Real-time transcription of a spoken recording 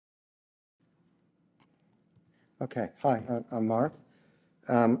Okay, hi, I'm Mark.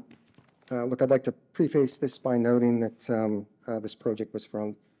 Look, I'd like to preface this by noting that this project was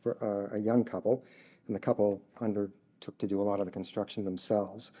for a young couple, and the couple undertook to do a lot of the construction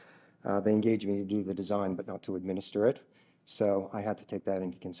themselves. They engaged me to do the design, but not to administer it. So I had to take that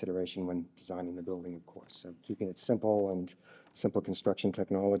into consideration when designing the building, of course. So keeping it simple and simple construction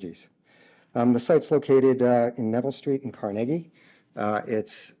technologies. The site's located in Neville Street in Carnegie.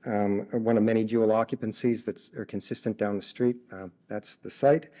 It's one of many dual occupancies that are consistent down the street. That's the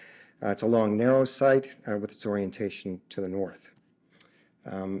site. It's a long, narrow site with its orientation to the north.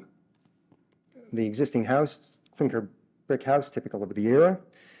 The existing house, clinker brick house, typical of the era,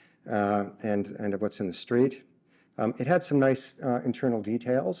 and of what's in the street. It had some nice internal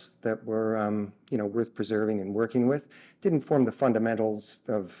details that were, worth preserving and working with. Didn't form the fundamentals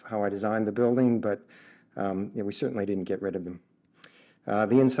of how I designed the building, but we certainly didn't get rid of them.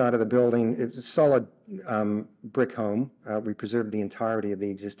 The inside of the building, it's a solid brick home. We preserved the entirety of the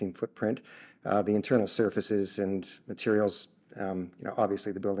existing footprint. The internal surfaces and materials,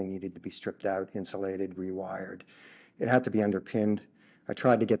 obviously the building needed to be stripped out, insulated, rewired. It had to be underpinned. I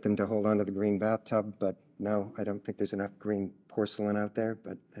tried to get them to hold on to the green bathtub, but no, I don't think there's enough green porcelain out there,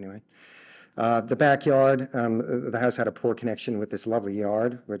 but anyway. The backyard, the house had a poor connection with this lovely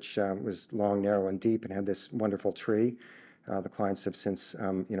yard, which was long, narrow, and deep, and had this wonderful tree. The clients have since,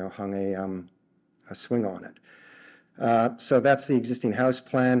 hung a swing on it. So that's the existing house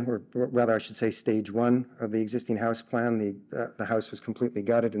plan, or rather I should say stage one of the existing house plan. The house was completely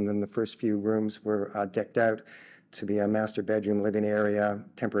gutted, and then the first few rooms were decked out to be a master bedroom, living area,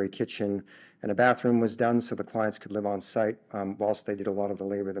 temporary kitchen, and a bathroom was done so the clients could live on site whilst they did a lot of the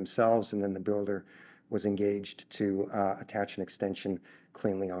labor themselves, and then the builder was engaged to attach an extension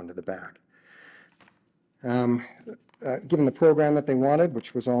cleanly onto the back. Given the program that they wanted,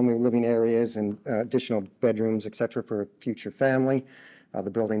 which was all new living areas and additional bedrooms, et cetera, for a future family,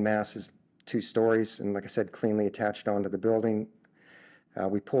 the building mass is 2 stories, and like I said, cleanly attached onto the building.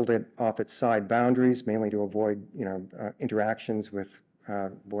 We pulled it off its side boundaries, mainly to avoid, interactions with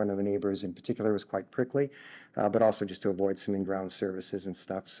one of the neighbors in particular. It was quite prickly, but also just to avoid some in-ground services and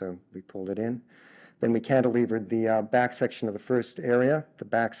stuff, so we pulled it in. Then we cantilevered the back section of the first area. The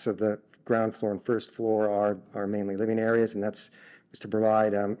backs of the ground floor and first floor are mainly living areas, and that's to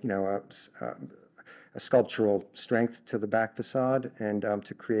provide, a sculptural strength to the back facade and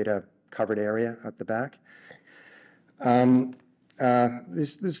to create a covered area at the back.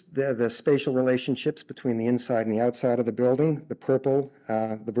 The spatial relationships between the inside and the outside of the building. The purple,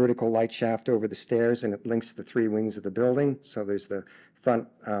 the vertical light shaft over the stairs, and it links the 3 wings of the building. So there's the front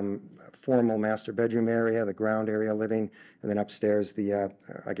formal master bedroom area, the ground area living, and then upstairs the,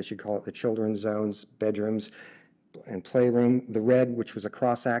 I guess you'd call it the children's zones, bedrooms, and playroom. The red, which was a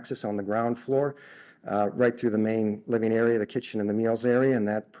cross-axis on the ground floor, right through the main living area, the kitchen and the meals area, and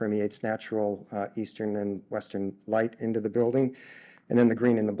that permeates natural eastern and western light into the building. And then the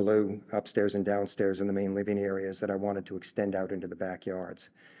green and the blue upstairs and downstairs in the main living areas that I wanted to extend out into the backyards.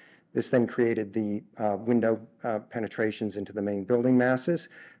 This then created the window penetrations into the main building masses,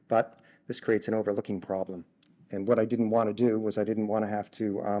 but this creates an overlooking problem. And what I didn't want to do was I didn't want to have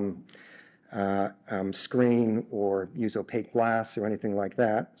to screen or use opaque glass or anything like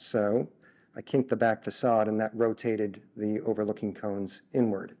that. So I kinked the back facade, and that rotated the overlooking cones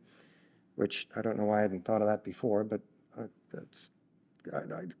inward, which I don't know why I hadn't thought of that before, but that's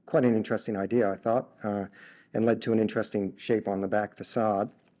quite an interesting idea, I thought, and led to an interesting shape on the back facade.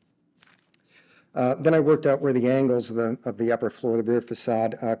 Then I worked out where the angles of the upper floor of the rear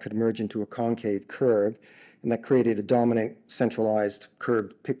facade could merge into a concave curve, and that created a dominant centralized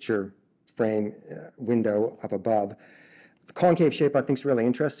curved picture frame window up above. The concave shape I think is really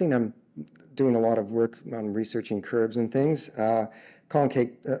interesting. I'm doing a lot of work on researching curves and things. The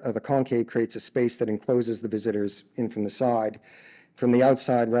concave creates a space that encloses the visitors in from the side. From the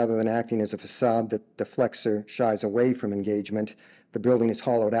outside, rather than acting as a facade that deflects or shies away from engagement, the building is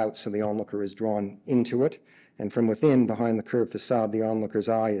hollowed out so the onlooker is drawn into it. And from within, behind the curved facade, the onlooker's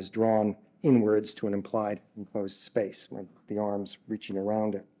eye is drawn inwards to an implied enclosed space, with the arms reaching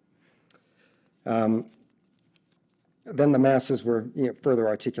around it. Then the masses were further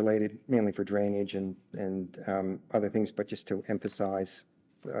articulated, mainly for drainage and other things, but just to emphasize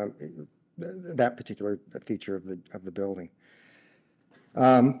that particular feature of the building.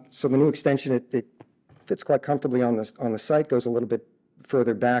 So the new extension, it fits quite comfortably on the site, goes a little bit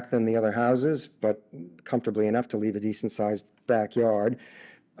further back than the other houses, but comfortably enough to leave a decent-sized backyard.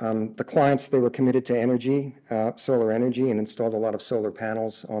 The clients, they were committed to energy, solar energy, and installed a lot of solar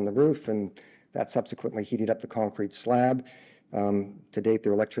panels on the roof, and that subsequently heated up the concrete slab. To date,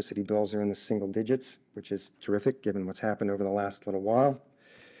 their electricity bills are in the single digits, which is terrific given what's happened over the last little while.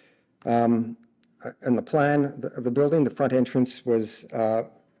 In the plan of the building, the front entrance was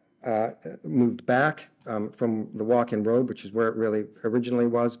moved back from the walk-in road, which is where it really originally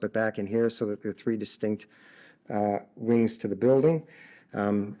was, but back in here so that there are three distinct wings to the building.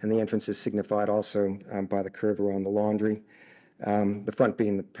 And the entrance is signified also by the curve around the laundry. The front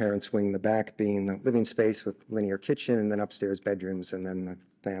being the parents' wing, the back being the living space with linear kitchen, and then upstairs bedrooms, and then the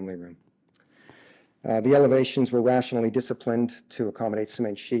family room. The elevations were rationally disciplined to accommodate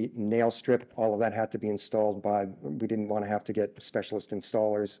cement sheet and nail strip. All of that had to be installed we didn't want to have to get specialist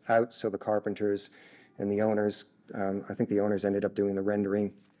installers out, so the carpenters and the owners, I think the owners ended up doing the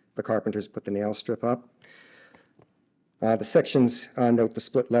rendering. The carpenters put the nail strip up. The sections note the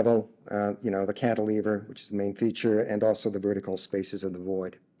split level, the cantilever, which is the main feature, and also the vertical spaces of the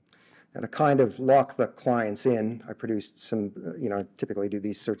void. And to kind of lock the clients in, I produced some, typically do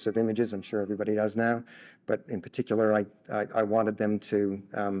these sorts of images. I'm sure everybody does now. But in particular, I wanted them to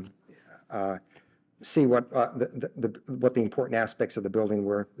see what the important aspects of the building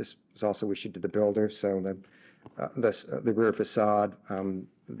were. This was also issued to the builder. So the rear facade,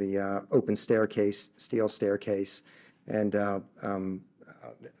 the open staircase, steel staircase, and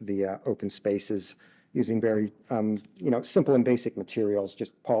the open spaces, using very, simple and basic materials,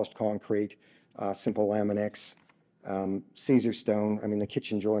 just polished concrete, simple Laminex, Caesar stone. I mean, the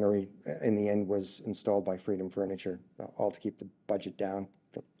kitchen joinery in the end was installed by Freedom Furniture, all to keep the budget down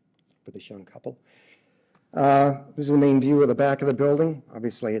for this young couple. This is the main view of the back of the building,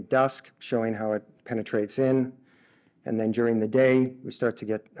 obviously at dusk, showing how it penetrates in. And then during the day, we start to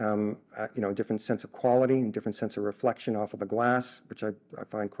get, a different sense of quality and different sense of reflection off of the glass, which I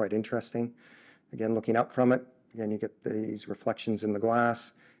find quite interesting. Again, looking up from it, again, you get these reflections in the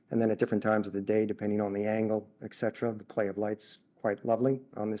glass, and then at different times of the day, depending on the angle, etc. The play of light's quite lovely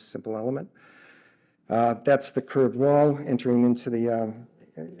on this simple element. That's the curved wall entering into the,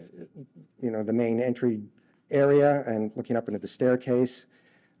 the main entry area and looking up into the staircase.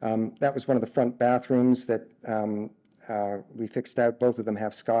 That was one of the front bathrooms that we fixed out. Both of them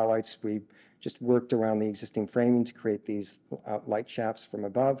have skylights. We just worked around the existing framing to create these light shafts from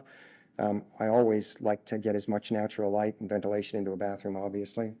above. I always like to get as much natural light and ventilation into a bathroom,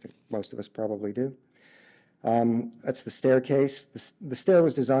 obviously. I think most of us probably do. That's the staircase. The stair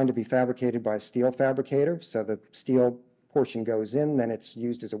was designed to be fabricated by a steel fabricator, so the steel portion goes in, then it's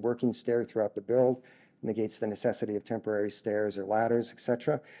used as a working stair throughout the build, negates the necessity of temporary stairs or ladders,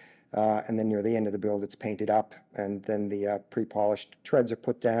 etc. And then near the end of the build, it's painted up, and then the pre-polished treads are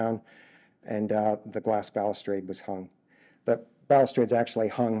put down, and the glass balustrade was hung. The balustrade's actually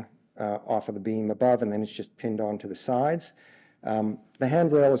hung off of the beam above, and then it's just pinned onto the sides. The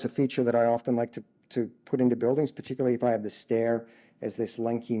handrail is a feature that I often like to put into buildings, particularly if I have the stair as this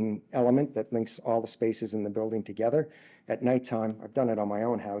linking element that links all the spaces in the building together. At nighttime, I've done it on my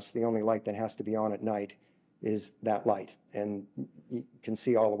own house, the only light that has to be on at night is that light. And you can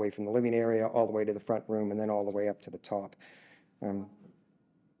see all the way from the living area, all the way to the front room, and then all the way up to the top.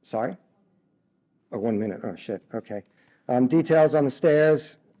 Sorry? Oh, 1 minute. Oh, shit. Okay. Details on the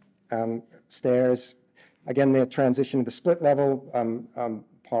stairs. Again, the transition to the split level,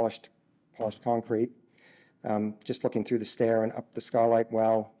 polished concrete. Just looking through the stair and up the skylight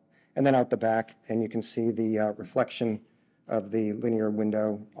well, and then out the back, and you can see the reflection of the linear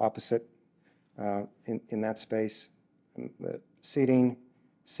window opposite in that space. And the seating,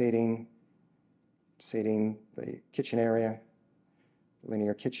 the kitchen area,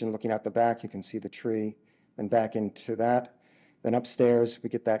 linear kitchen. Looking out the back, you can see the tree, then back into that. Then upstairs, we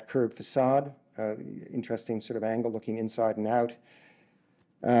get that curved facade, interesting sort of angle looking inside and out.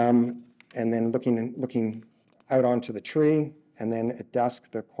 And then looking out onto the tree, and then at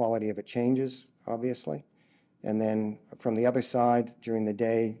dusk, the quality of it changes, obviously. And then from the other side, during the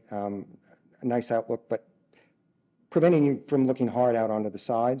day, a nice outlook, but preventing you from looking hard out onto the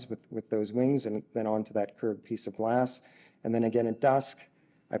sides with those wings, and then onto that curved piece of glass. And then again at dusk,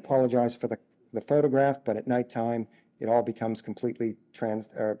 I apologize for the photograph, but at nighttime, it all becomes completely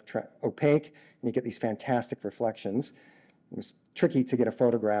opaque, and you get these fantastic reflections. It was tricky to get a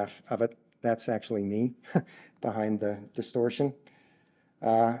photograph of it. That's actually me behind the distortion.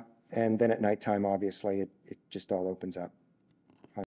 And then at nighttime, obviously, it just all opens up.